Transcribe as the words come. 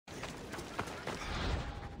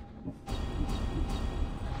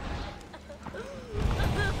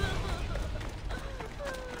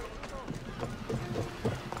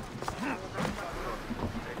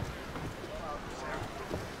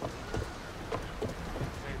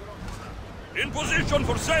In position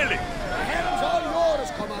for sailing! The helm's all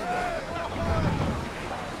yours, Commander.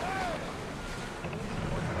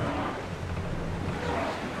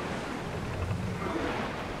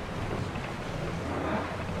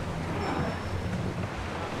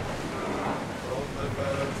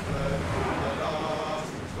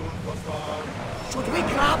 Should we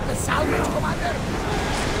grab the salvage, Commander?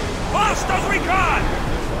 Fast as we can!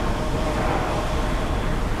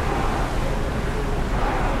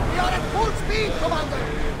 We are at full speed, Commander!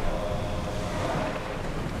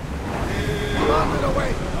 Commander,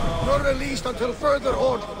 away! You're released until further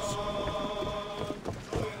orders.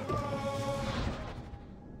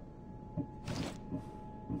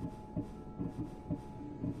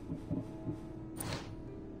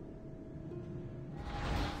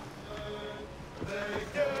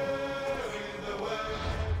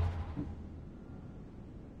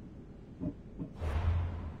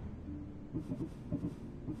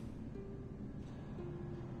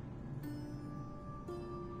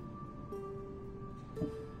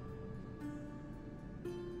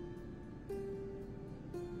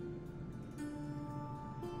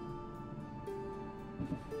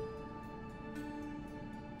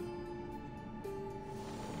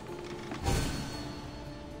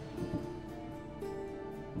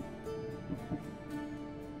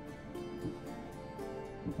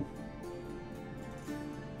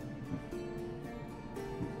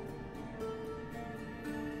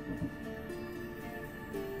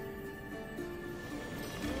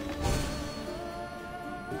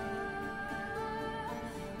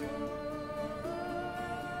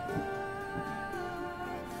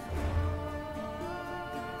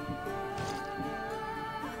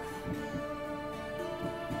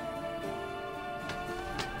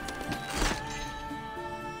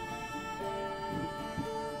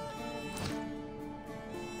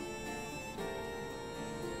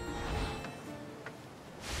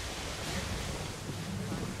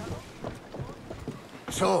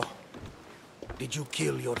 So, did you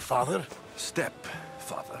kill your father?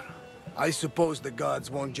 Stepfather. I suppose the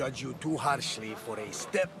gods won't judge you too harshly for a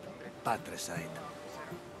step-patricide.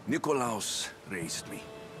 Nikolaos raised me,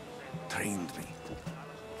 trained me.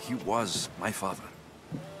 He was my father,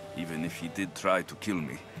 even if he did try to kill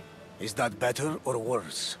me. Is that better or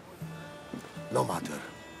worse? No matter.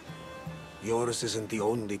 Yours isn't the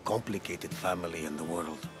only complicated family in the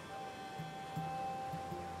world.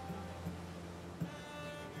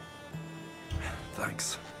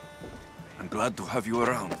 Thanks. I'm glad to have you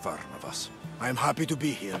around, Varnavas. I'm happy to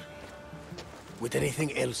be here. Would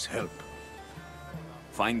anything else help?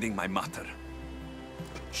 Finding my mater.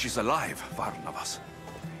 She's alive, Varnavas.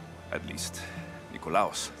 At least,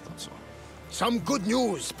 Nikolaos thought so. Some good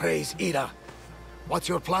news, praise Ira. What's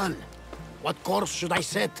your plan? What course should I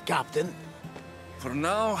set, Captain? For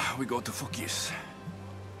now, we go to Phokis.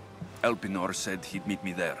 Elpinor said he'd meet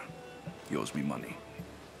me there. He owes me money.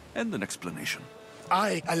 And an explanation.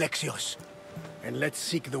 Aye, Alexios. And let's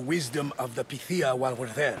seek the wisdom of the Pythia while we're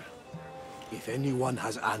there. If anyone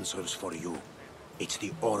has answers for you, it's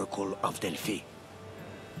the Oracle of Delphi.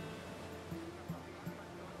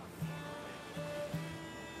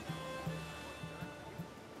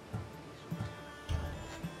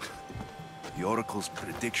 The Oracle's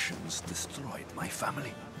predictions destroyed my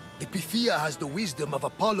family. The Pythia has the wisdom of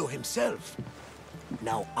Apollo himself.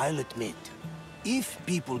 Now, I'll admit, if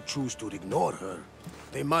people choose to ignore her,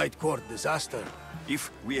 they might court disaster.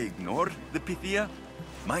 If we ignore the Pythia,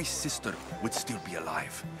 my sister would still be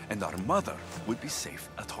alive, and our mother would be safe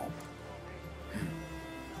at home.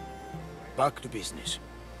 Back to business.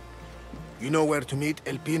 You know where to meet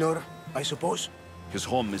Elpinor, I suppose? His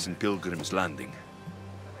home is in Pilgrim's Landing.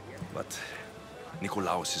 But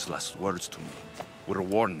Nikolaos' last words to me were a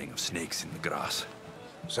warning of snakes in the grass.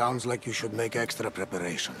 Sounds like you should make extra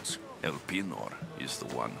preparations. Elpinor is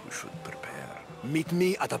the one who should prepare. Meet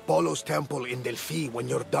me at Apollo's temple in Delphi when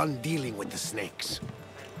you're done dealing with the snakes.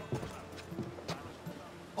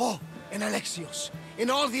 Oh, and Alexios, in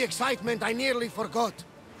all the excitement I nearly forgot.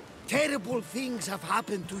 Terrible things have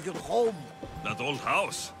happened to your home. That old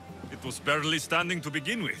house. It was barely standing to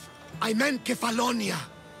begin with. I meant Kefalonia.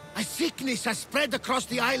 A sickness has spread across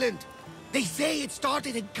the island. They say it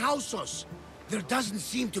started in Kausos. There doesn't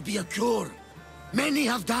seem to be a cure. Many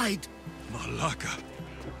have died. Malaka.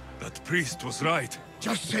 That priest was right.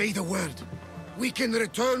 Just say the word. We can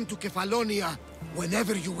return to Kefalonia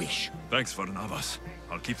whenever you wish. Thanks, Varnavas.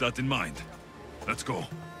 I'll keep that in mind. Let's go.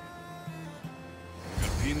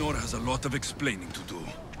 Elpinor has a lot of explaining to do.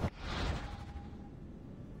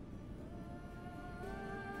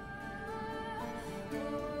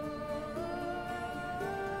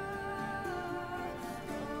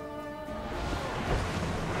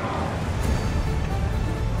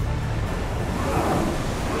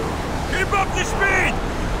 the spear!